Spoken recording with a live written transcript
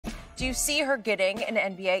Do you see her getting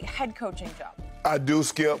an NBA head coaching job? I do,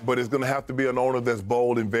 Skip, but it's going to have to be an owner that's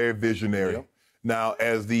bold and very visionary. Yep. Now,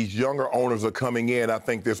 as these younger owners are coming in, I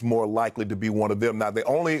think there's more likely to be one of them. Now, the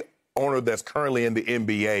only owner that's currently in the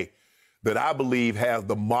NBA that I believe has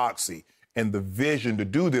the moxie and the vision to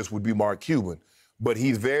do this would be Mark Cuban. But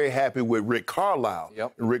he's very happy with Rick Carlisle.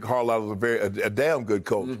 Yep. And Rick Carlisle is a damn good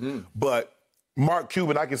coach. Mm-hmm. But Mark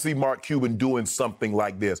Cuban, I can see Mark Cuban doing something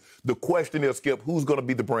like this. The question is, Skip, who's going to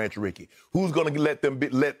be the Branch Rickey? Who's going to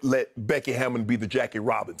let Becky Hammon be the Jackie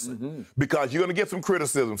Robinson? Mm-hmm. Because you're going to get some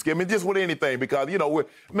criticism, Skip. I mean, just with anything. Because, you know,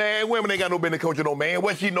 women ain't got no business coaching no man.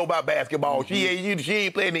 What she know about basketball? Mm-hmm. She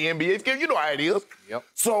ain't playing the NBA. Skip, you know how it is. Yep.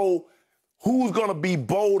 So who's going to be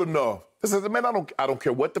bold enough? This is, man, I don't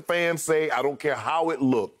care what the fans say. I don't care how it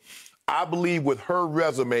looked. I believe with her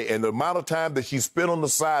resume and the amount of time that she spent on the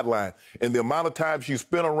sideline and the amount of time she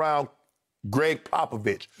spent around Gregg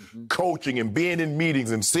Popovich, coaching and being in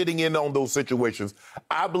meetings and sitting in on those situations,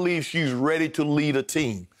 I believe she's ready to lead a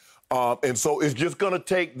team. And so it's just going to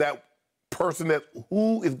take that person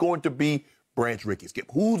who is going to be Branch Rickey,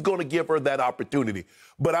 Skip, who's going to give her that opportunity.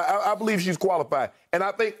 But I believe she's qualified. And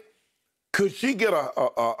I think, could she get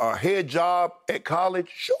a head job at college?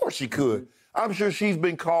 Sure, she could. I'm sure she's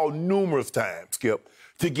been called numerous times, Skip,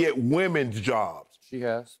 to get women's jobs. She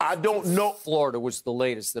has. I don't know. Florida was the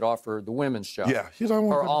latest that offered the women's job. Yeah.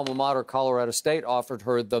 Her alma mater, Colorado State, offered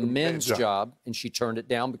her the men's job, and she turned it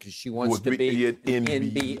down because she wants to be an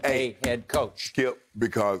NBA head coach. Skip,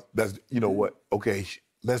 because that's, you know what, okay,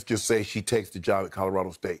 let's just say she takes the job at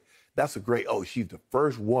Colorado State. That's a great, she's the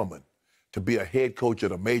first woman to be a head coach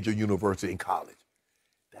at a major university in college.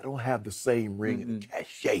 They don't have the same ring and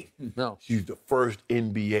cachet. No. She's the first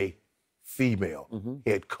NBA female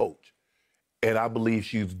head coach. And I believe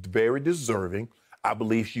she's very deserving. I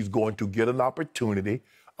believe she's going to get an opportunity.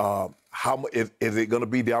 How is it going to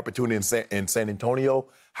be the opportunity in San Antonio?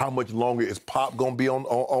 How much longer is Pop going to be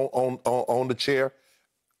on the chair?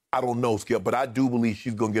 I don't know, Skip, but I do believe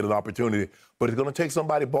she's going to get an opportunity. But it's going to take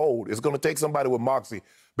somebody bold. It's going to take somebody with moxie,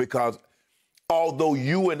 because although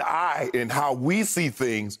you and I and how we see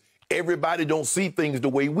things, everybody don't see things the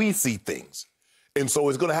way we see things. And so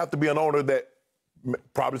it's going to have to be an owner that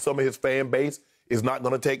probably some of his fan base is not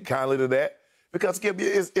going to take kindly to that. Because, Skip,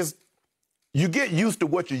 you get used to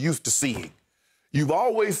what you're used to seeing. You've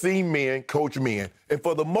always seen men coach men. And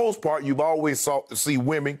for the most part, you've always see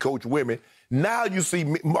women coach women. Now you see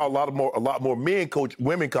a lot more men coach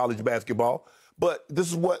women college basketball. But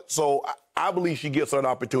this is so I believe she gets her an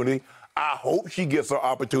opportunity. I hope she gets her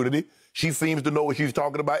opportunity. She seems to know what she's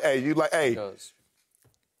talking about. Hey, you're like, hey,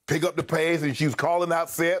 pick up the pace, and she was calling out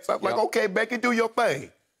sets. I'm like, okay, Becky, do your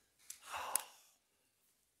thing.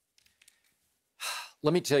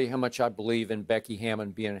 Let me tell you how much I believe in Becky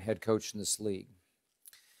Hammon being a head coach in this league.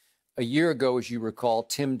 A year ago, as you recall,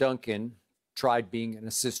 Tim Duncan tried being an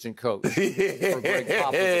assistant coach for Gregg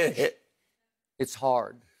Popovich. It's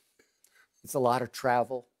hard. It's a lot of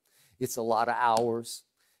travel. It's a lot of hours.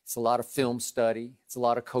 It's a lot of film study. It's a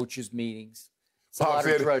lot of coaches' meetings. It's a lot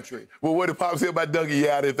of drudgery. Well, what did Pop say about Duncan?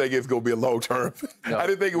 Yeah, I didn't think it's going to be a long-term. No. I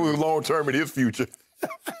didn't think it was long-term in his future.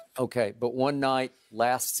 Okay, but one night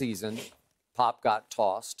last season, Pop got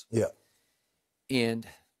tossed. Yeah. And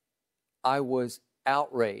I was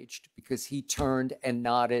outraged because he turned and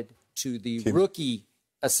nodded to the rookie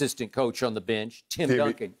assistant coach on the bench, Tim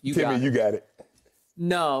Duncan. You got it.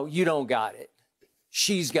 No, you don't got it.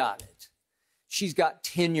 She's got it. She's got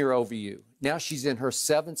tenure over you. Now she's in her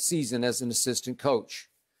 7th season as an assistant coach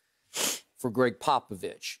for Gregg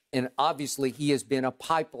Popovich. And obviously he has been a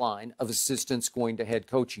pipeline of assistants going to head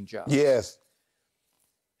coaching jobs. Yes.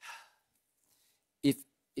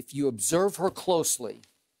 If you observe her closely,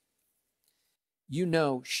 you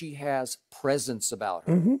know she has presence about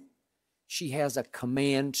her. She has a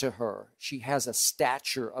command to her. She has a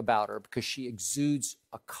stature about her because she exudes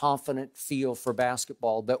a confident feel for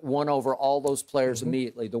basketball that won over all those players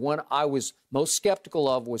immediately. The one I was most skeptical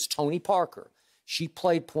of was Tony Parker. She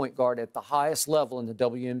played point guard at the highest level in the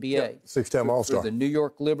WNBA. Yep. 6-time All-Star. For the New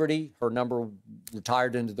York Liberty, her number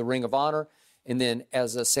retired into the Ring of Honor. And then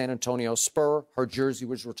as a San Antonio Spur, her jersey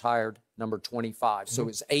was retired number 25. So it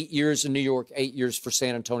was 8 years in New York, 8 years for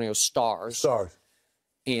San Antonio Stars.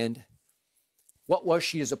 And what was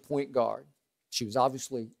she as a point guard? She was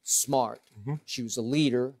obviously smart. She was a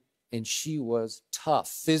leader, and she was tough,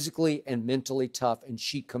 physically and mentally tough, and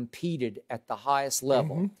she competed at the highest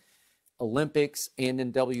level, Olympics and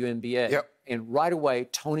in WNBA. And right away,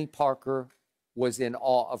 Tony Parker was in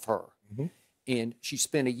awe of her. And she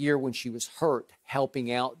spent a year when she was hurt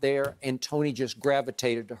helping out there, and Tony just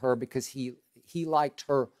gravitated to her because he liked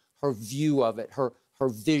her view of it, her her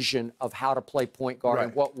vision of how to play point guard and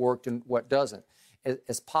Right. what worked and what doesn't.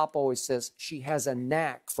 As Pop always says, she has a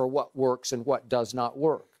knack for what works and what does not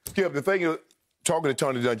work. Skip, the thing is, talking to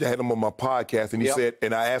Tony Dungy, I had him on my podcast, and he said,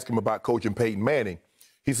 and I asked him about coaching Peyton Manning.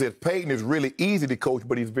 He says, Peyton is really easy to coach,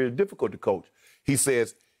 but he's very difficult to coach. He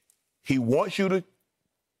says, he wants you to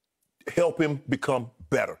help him become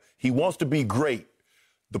better. He wants to be great.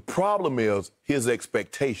 The problem is his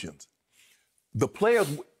expectations. The players,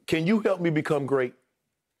 can you help me become great?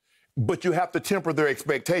 But you have to temper their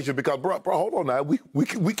expectations because, bro, hold on now.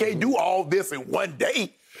 We can't do all this in one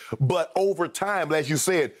day. But over time, as you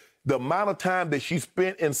said, the amount of time that she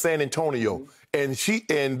spent in San Antonio, and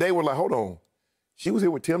they were like, hold on. She was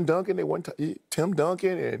here with Tim Duncan at one time. Tim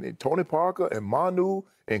Duncan and Tony Parker and Manu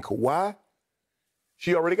and Kawhi.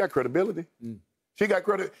 She already got credibility. She got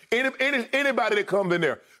credit. Anybody that comes in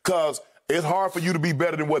there, because it's hard for you to be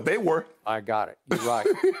better than what they were. I got it. You're right.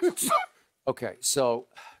 Okay, so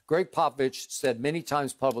Gregg Popovich said many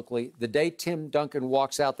times publicly, the day Tim Duncan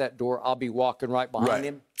walks out that door, I'll be walking right behind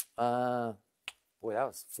him. Boy, that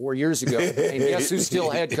was 4 years ago. And guess who's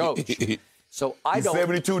still head coach? So He's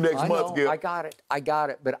 72 next month, Skip. I got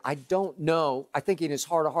it. But I don't know. I think in his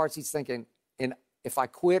heart of hearts, he's thinking, and if I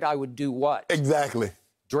quit, I would do what? Exactly.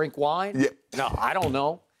 Drink wine? Yeah. No, I don't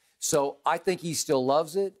know. So I think he still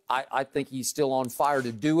loves it. I think he's still on fire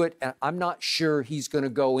to do it. And I'm not sure he's going to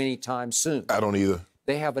go anytime soon. I don't either.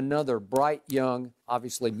 They have another bright, young,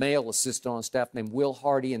 obviously male assistant on staff named Will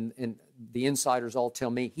Hardy, and the insiders all tell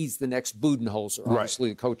me he's the next Budenholzer, obviously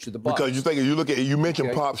the coach of the Bucks. Because you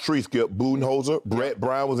mentioned Pop Street, Skip, Budenholzer, Brett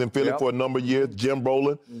Brown was in Philly for a number of years, Jim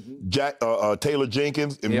Brolin, Taylor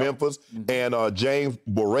Jenkins in Memphis, and James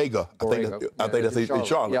Borrega. I think that's in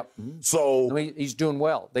Charlotte. Yep. So I mean, he's doing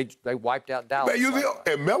well. They wiped out Dallas.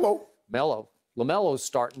 And Melo. LaMelo's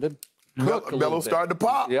starting to cook a little Melo's bit. starting to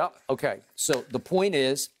pop. Yeah. Okay. So the point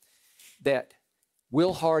is that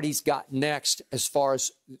Will Hardy's got next as far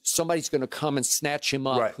as somebody's going to come and snatch him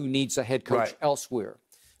up who needs a head coach elsewhere.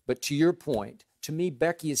 But to your point, to me,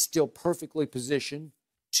 Becky is still perfectly positioned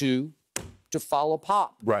to follow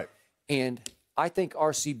Pop. Right. And I think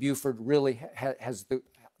R.C. Buford really has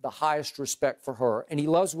the highest respect for her. And he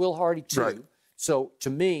loves Will Hardy, too. Right. So to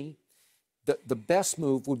me, the best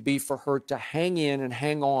move would be for her to hang in and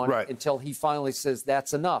hang on until he finally says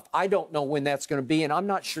that's enough. I don't know when that's going to be, and I'm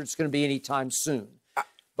not sure it's going to be anytime soon.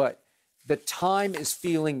 But the time is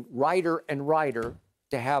feeling righter and righter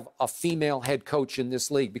to have a female head coach in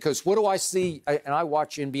this league. Because what do I see? And I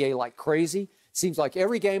watch NBA like crazy. It seems like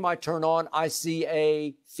every game I turn on, I see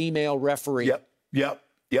a female referee. Yep.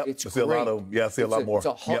 It's I see a lot of I see a lot more.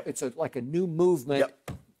 It's like a new movement.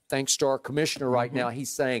 Thanks to our commissioner right now,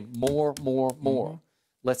 he's saying more.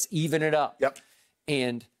 Let's even it up.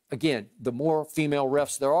 And again, the more female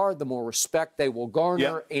refs there are, the more respect they will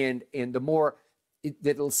garner, and the more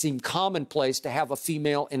it'll seem commonplace to have a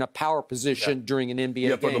female in a power position during an NBA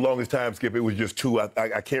game. For the longest time, Skip, it was just two.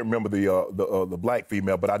 I can't remember the black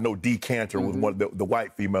female, but I know Dee Cantor was one the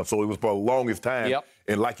white female. So it was for the longest time.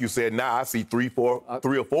 And like you said, now I see three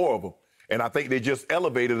or four of them. And I think they just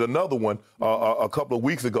elevated another one a couple of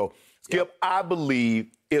weeks ago. Skip, I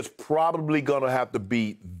believe it's probably going to have to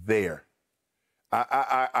be there.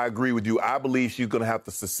 I agree with you. I believe she's going to have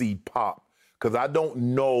to succeed Pop. Because I don't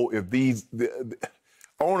know if the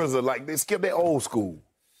owners are like, they're old school.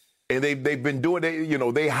 And they've been doing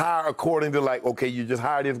it, they hire according to like, okay, you just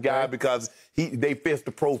hire this guy because they fit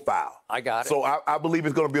the profile. I got it. So I believe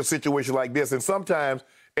it's going to be a situation like this. And sometimes,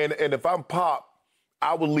 and if I'm Pop,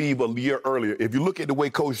 I would leave a year earlier. If you look at the way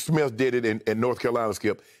Coach Smith did it in North Carolina,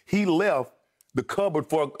 Skip, he left the cupboard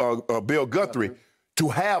for Bill Guthrie to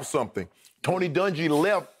have something. Tony Dungy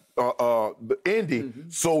left the Indy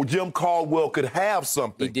so Jim Caldwell could have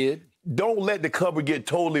something. He did. Don't let the cupboard get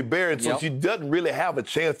totally buried so she doesn't really have a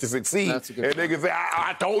chance to succeed. That's a good and they can say,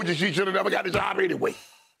 I told you she should have never got the job anyway.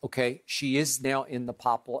 Okay, she is now in the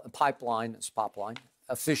pipeline,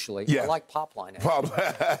 officially. Yeah. I like Popline.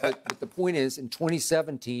 But the point is, in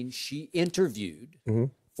 2017, she interviewed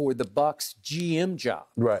for the Bucks GM job.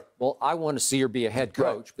 Right. Well, I want to see her be a head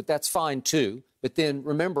coach, but that's fine too. But then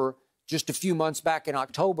remember, just a few months back in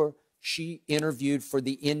October, she interviewed for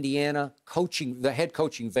the Indiana the head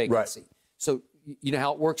coaching vacancy. So you know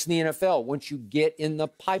how it works in the NFL. Once you get in the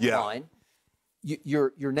pipeline,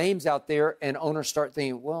 your name's out there, and owners start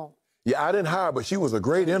thinking, well. Yeah, I didn't hire her, but she was a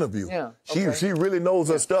great interview. Yeah, she really knows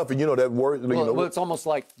her stuff, and that word. Well, it's almost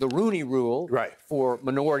like the Rooney Rule for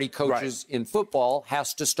minority coaches in football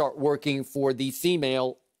has to start working for the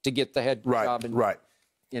female to get the head job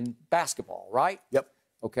in basketball, right? Yep.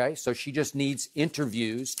 Okay, so she just needs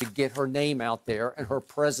interviews to get her name out there and her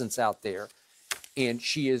presence out there. and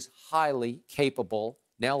she is highly capable.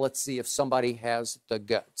 Now let's see if somebody has the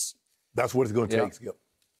guts. That's what it's going to take, Skip.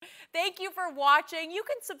 Thank you for watching. You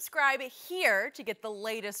can subscribe here to get the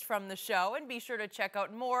latest from the show, and be sure to check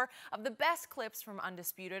out more of the best clips from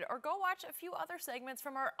Undisputed, or go watch a few other segments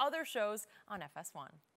from our other shows on FS1.